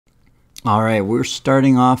All right, we're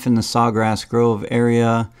starting off in the Sawgrass Grove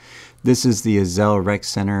area. This is the Ezell Rec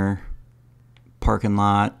Center parking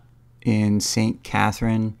lot in St.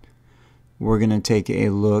 Catherine. We're going to take a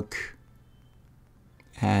look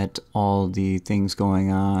at all the things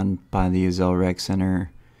going on by the Ezell Rec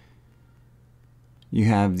Center. You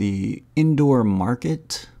have the indoor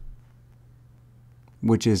market,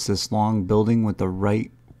 which is this long building with the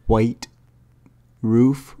white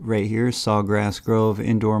roof right here. Sawgrass Grove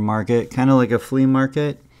Indoor Market, kind of like a flea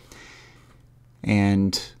market.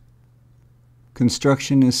 And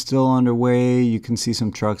construction is still underway. You can see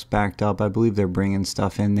some trucks backed up. I believe they're bringing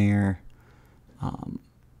stuff in there.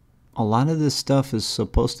 A lot of this stuff is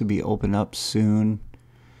supposed to be open up soon.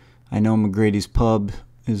 I know McGrady's Pub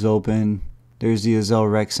is open. There's the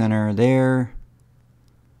Ezell Rec Center there.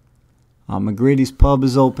 McGrady's Pub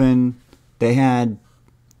is open. They had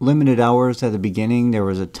limited hours at the beginning. There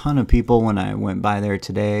was a ton of people when I went by there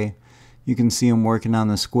today. You can see them working on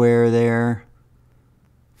the square there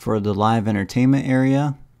for the live entertainment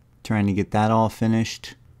area, trying to get that all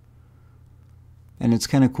finished. And it's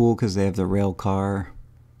kind of cool because they have the rail car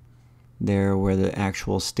there where the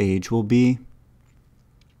actual stage will be.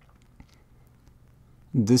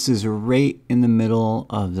 This is right in the middle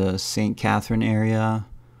of the St. Catherine area,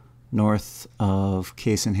 north of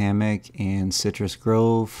Case and Hammock and Citrus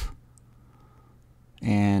Grove,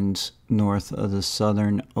 and north of the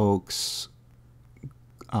Southern Oaks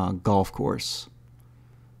golf course,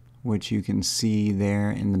 which you can see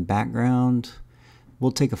there in the background.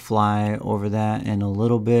 We'll take a fly over that in a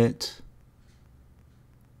little bit,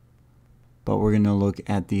 but we're going to look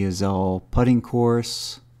at the Ezell putting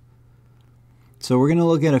course. So we're going to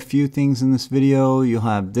look at a few things in this video. You'll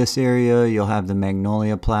have this area, you'll have the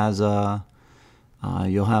Magnolia Plaza,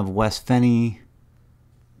 you'll have West Fenny,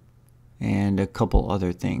 and a couple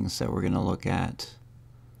other things that we're going to look at.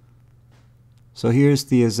 So here's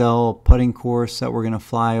the Ezell putting course that we're going to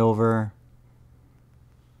fly over.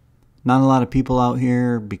 Not a lot of people out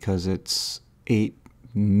here because it's 8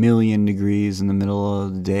 million degrees in the middle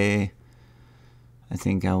of the day. I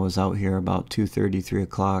think I was out here about 2:30, 3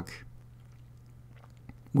 o'clock.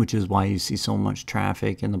 Which is why you see so much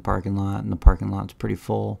traffic in the parking lot, and the parking lot's pretty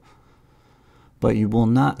full. But you will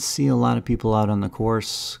not see a lot of people out on the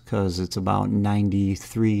course because it's about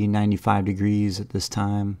 93, 95 degrees at this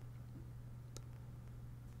time.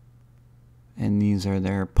 And these are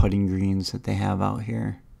their putting greens that they have out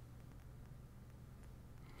here.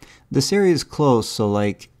 This area is close, so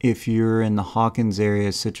like if you're in the Hawkins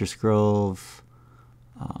area, Citrus Grove,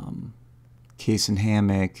 Case and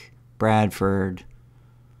Hammock, Bradford,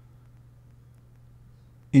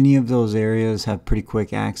 any of those areas have pretty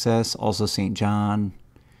quick access. Also St. John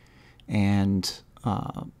and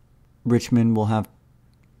Richmond will have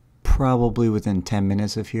probably within 10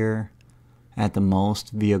 minutes of here at the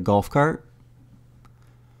most via golf cart.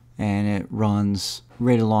 And it runs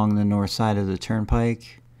right along the north side of the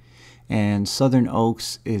turnpike. And Southern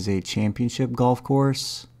Oaks is a championship golf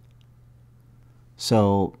course.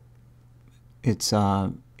 So it's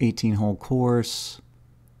a 18-hole course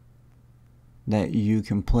that you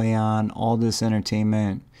can play on. All this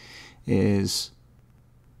entertainment is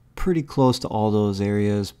pretty close to all those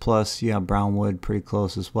areas. Plus, you have Brownwood pretty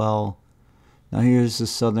close as well. Now here's the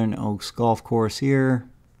Southern Oaks golf course here.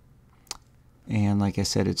 And like I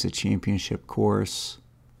said, it's a championship course.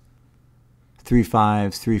 3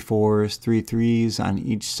 5s, 3 4s, 3 3s on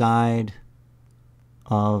each side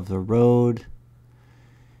of the road.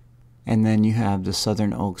 And then you have the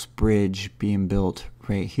Southern Oaks Bridge being built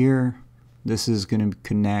right here. This is going to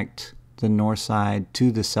connect the north side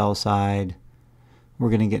to the south side. We're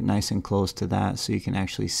going to get nice and close to that so you can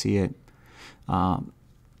actually see it.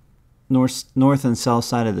 North and south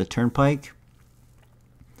side of the turnpike.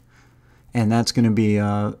 And that's going to be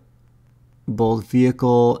both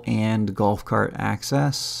vehicle and golf cart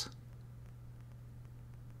access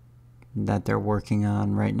that they're working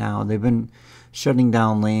on right now. They've been shutting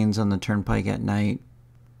down lanes on the turnpike at night.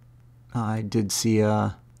 I did see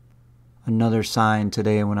another sign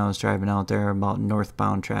today when I was driving out there about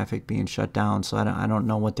northbound traffic being shut down. So I don't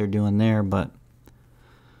know what they're doing there, but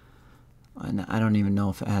I don't even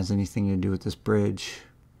know if it has anything to do with this bridge.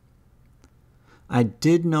 I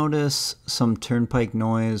did notice some turnpike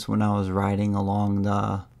noise when I was riding along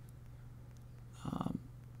the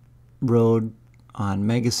road on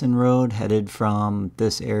Megason Road, headed from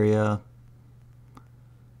this area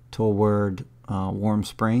toward Warm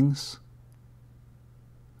Springs.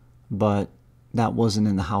 But that wasn't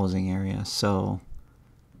in the housing area, so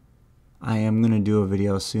I am going to do a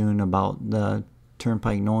video soon about the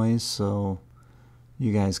turnpike noise, so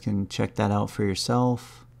you guys can check that out for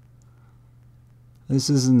yourself. This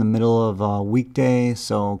is in the middle of a weekday,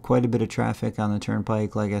 so quite a bit of traffic on the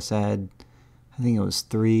turnpike. Like I said, I think it was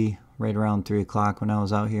right around 3 o'clock when I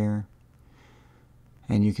was out here.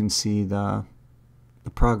 And you can see the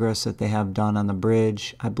progress that they have done on the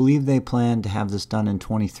bridge. I believe they plan to have this done in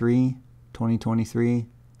 2023.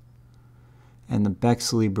 And the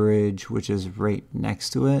Bexley Bridge, which is right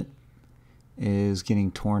next to it, is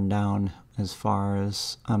getting torn down. As far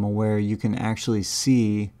as I'm aware, you can actually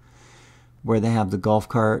see where they have the golf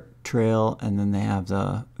cart trail and then they have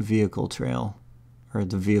the vehicle trail, or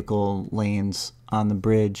the vehicle lanes on the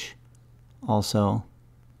bridge also,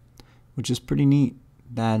 which is pretty neat.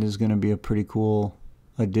 That is going to be a pretty cool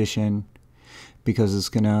addition because it's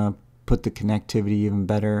going to put the connectivity even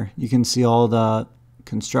better. You can see all the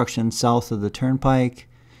construction south of the turnpike.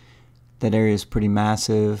 That area is pretty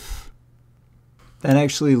massive. That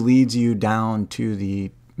actually leads you down to the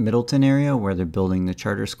Middleton area where they're building the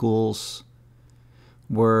charter schools.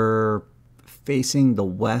 We're facing the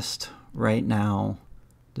west right now.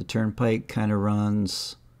 The turnpike kind of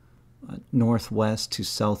runs northwest to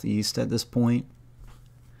southeast at this point.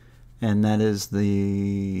 And that is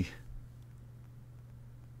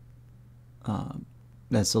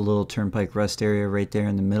that's a little turnpike rest area right there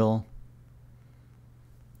in the middle.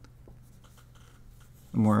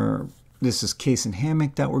 And this is Case and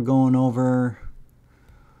Hammock that we're going over.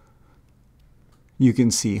 You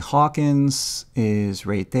can see Hawkins is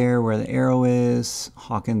right there where the arrow is.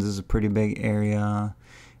 Hawkins is a pretty big area.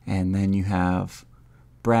 And then you have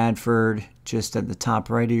Bradford just at the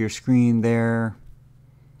top right of your screen there.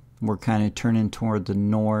 We're kind of turning toward the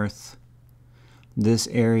north. This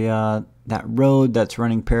area, that road that's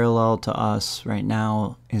running parallel to us right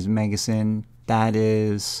now is Megacin. That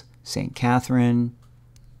is St. Catherine.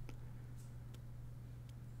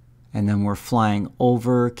 And then we're flying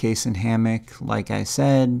over Case and Hammock, like I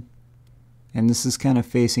said. And this is kind of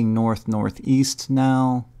facing north-northeast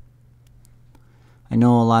now. I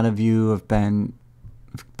know a lot of you have been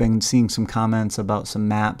seeing some comments about some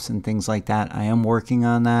maps and things like that. I am working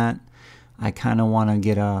on that. I kind of want to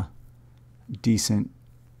get a decent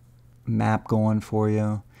map going for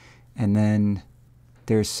you. And then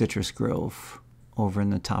there's Citrus Grove over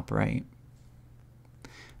in the top right.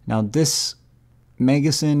 Now this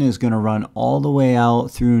Megacin is going to run all the way out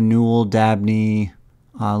through Newell, Dabney,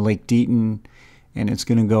 Lake Deaton, and it's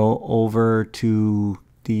going to go over to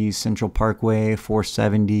the Central Parkway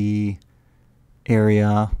 470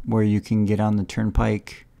 area where you can get on the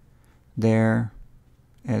turnpike there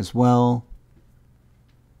as well.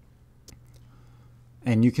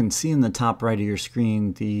 And you can see in the top right of your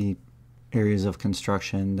screen the areas of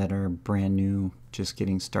construction that are brand new, just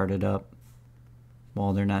getting started up.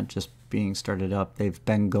 Well, they're not just being started up, they've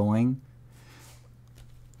been going.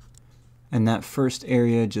 And that first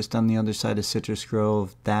area just on the other side of Citrus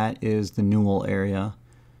Grove, that is the Newell area,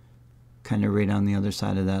 kind of right on the other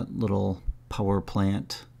side of that little power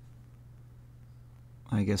plant,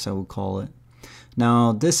 I guess I would call it.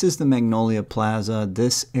 Now this is the Magnolia Plaza.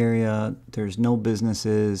 This area, there's no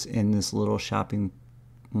businesses in this little shopping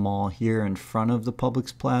mall here in front of the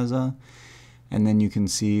Publix Plaza. And then you can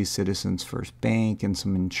see Citizens First Bank and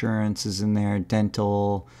some insurance is in there,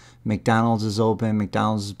 dental. McDonald's is open.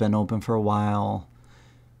 McDonald's has been open for a while.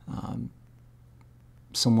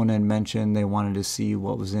 Someone had mentioned they wanted to see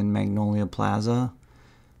what was in Magnolia Plaza.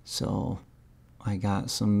 So I got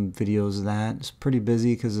some videos of that. It's pretty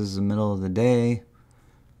busy because it's the middle of the day.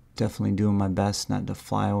 Definitely doing my best not to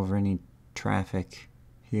fly over any traffic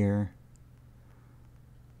here.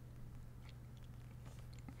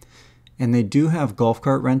 And they do have golf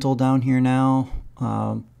cart rental down here now,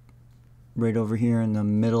 right over here in the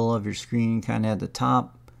middle of your screen, kind of at the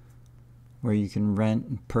top, where you can rent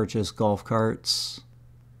and purchase golf carts.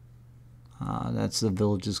 That's the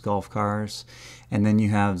Village's golf cars. And then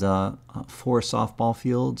you have the 4 softball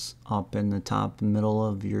fields up in the top middle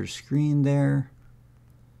of your screen there.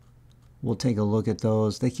 We'll take a look at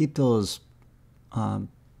those. They keep those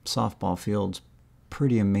softball fields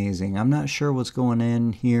pretty amazing. I'm not sure what's going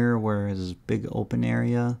in here where it's this big open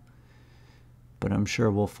area, but I'm sure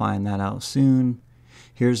we'll find that out soon.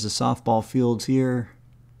 Here's the softball fields here.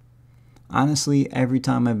 Honestly, every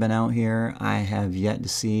time I've been out here, I have yet to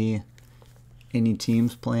see any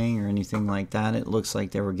teams playing or anything like that. It looks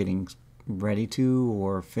like they were getting ready to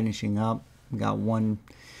or finishing up. We got one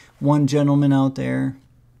gentleman out there,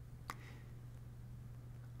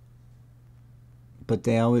 but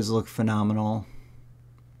they always look phenomenal.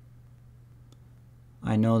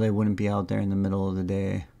 I know they wouldn't be out there in the middle of the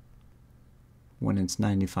day when it's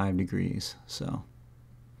 95 degrees. So,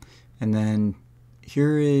 and then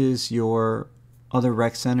here is your other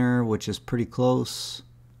rec center, which is pretty close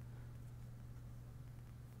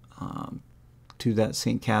to that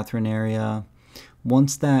St. Catherine area.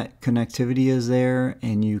 Once that connectivity is there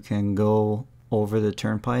and you can go over the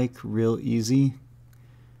turnpike real easy,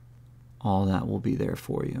 all that will be there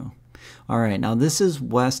for you. All right, now this is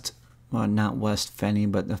not West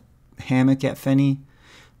Fenny, but the Hammock at Fenny.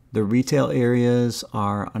 The retail areas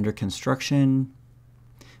are under construction.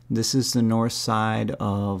 This is the north side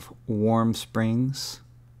of Warm Springs,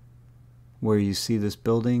 where you see this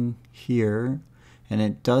building here. And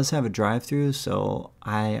it does have a drive-through, so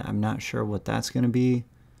I'm not sure what that's going to be.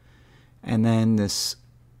 And then this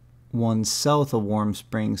one south of Warm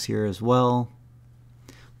Springs here as well.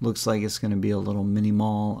 Looks like it's going to be a little mini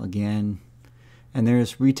mall again. And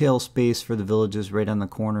there's retail space for the Villages right on the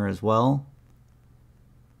corner as well.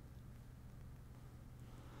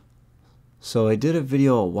 So I did a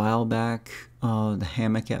video a while back of the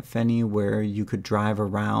Hammock at Fenny where you could drive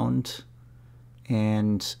around,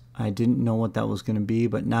 and I didn't know what that was going to be,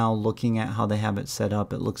 but now looking at how they have it set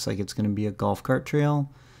up, it looks like it's going to be a golf cart trail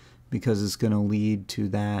because it's going to lead to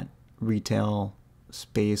that retail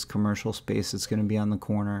space, commercial space that's going to be on the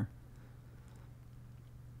corner.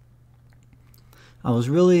 I was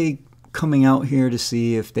really coming out here to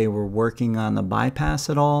see if they were working on the bypass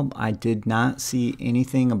at all. I did not see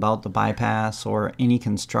anything about the bypass or any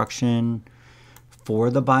construction for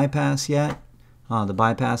the bypass yet. The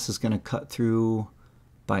bypass is going to cut through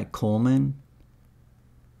by Coleman,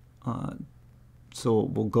 so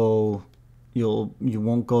it will go. You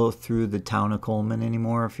won't go through the town of Coleman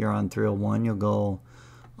anymore. If you're on 301, you'll go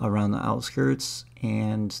around the outskirts,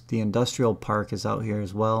 and the industrial park is out here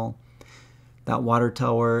as well. That water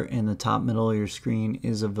tower in the top middle of your screen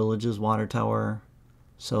is a Villages water tower,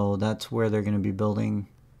 so that's where they're going to be building,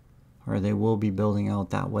 or they will be building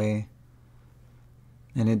out that way.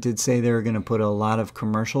 And it did say they were going to put a lot of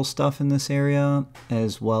commercial stuff in this area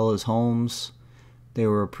as well as homes. They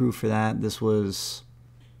were approved for that. This was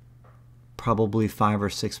probably 5 or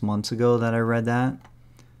 6 months ago that I read that.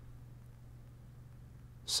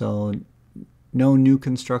 So no new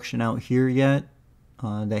construction out here yet.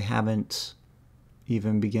 They haven't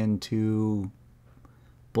even begun to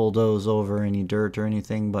bulldoze over any dirt or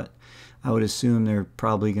anything, but I would assume they're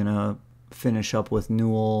probably going to finish up with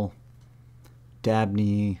Newell,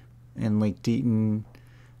 Dabney, and Lake Deaton.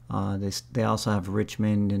 They also have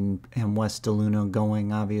Richmond and West DeLuna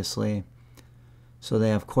going, obviously. So they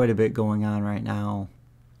have quite a bit going on right now.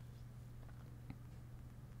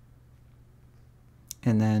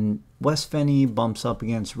 And then West Fenny bumps up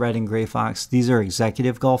against Red and Gray Fox. These are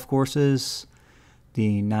executive golf courses,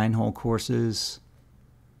 the 9-hole courses.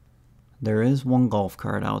 There is one golf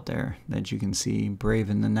cart out there that you can see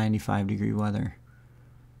braving the 95-degree weather.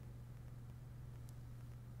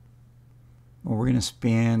 Well, we're going to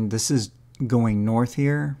span, this is going north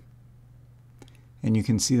here, and you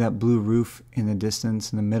can see that blue roof in the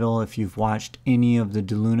distance in the middle. If you've watched any of the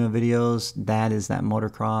DeLuna videos, that is that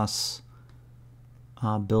motocross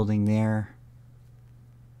building there.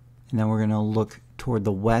 And then we're going to look toward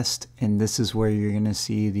the west, and this is where you're going to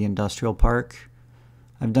see the industrial park.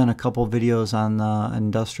 I've done a couple videos on the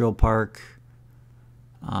industrial park,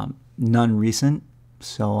 none recent,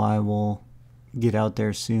 so I will get out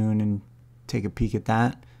there soon and take a peek at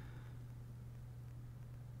that.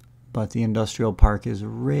 But the industrial park is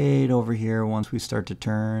right over here. Once we start to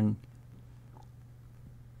turn,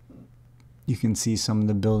 you can see some of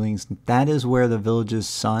the buildings. That is where the Villages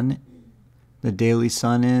Sun, the Daily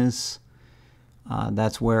Sun, is.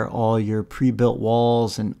 That's where all your pre-built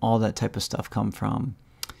walls and all that type of stuff come from,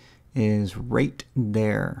 is right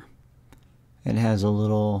there. It has a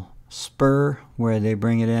little spur where they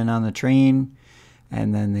bring it in on the train,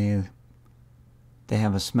 and then they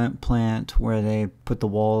have a cement plant where they put the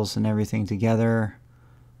walls and everything together.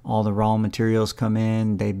 All the raw materials come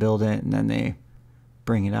in, they build it, and then they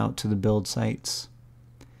bring it out to the build sites.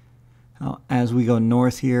 Now, as we go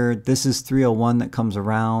north here, this is 301 that comes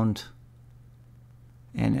around.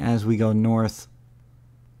 And as we go north,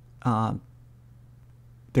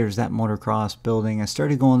 there's that motocross building. I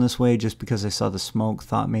started going this way just because I saw the smoke,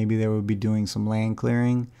 thought maybe they would be doing some land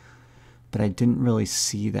clearing, but I didn't really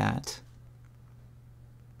see that.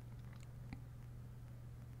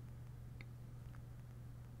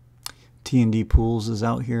 T&D Pools is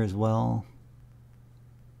out here as well,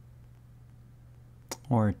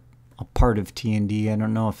 or a part of T&D. I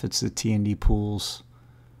don't know if it's the T&D Pools,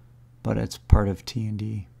 but it's part of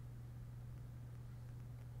T&D.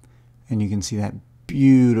 And you can see that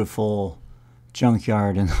beautiful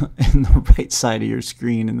junkyard in the right side of your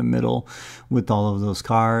screen in the middle with all of those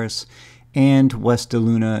cars. and West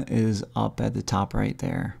DeLuna is up at the top right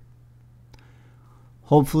there.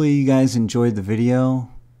 Hopefully you guys enjoyed the video.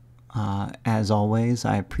 As always,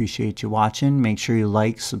 I appreciate you watching. Make sure you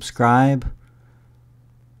like, subscribe,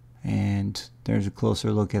 and there's a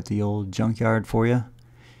closer look at the old junkyard for you.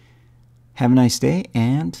 Have a nice day,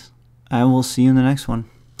 and I will see you in the next one.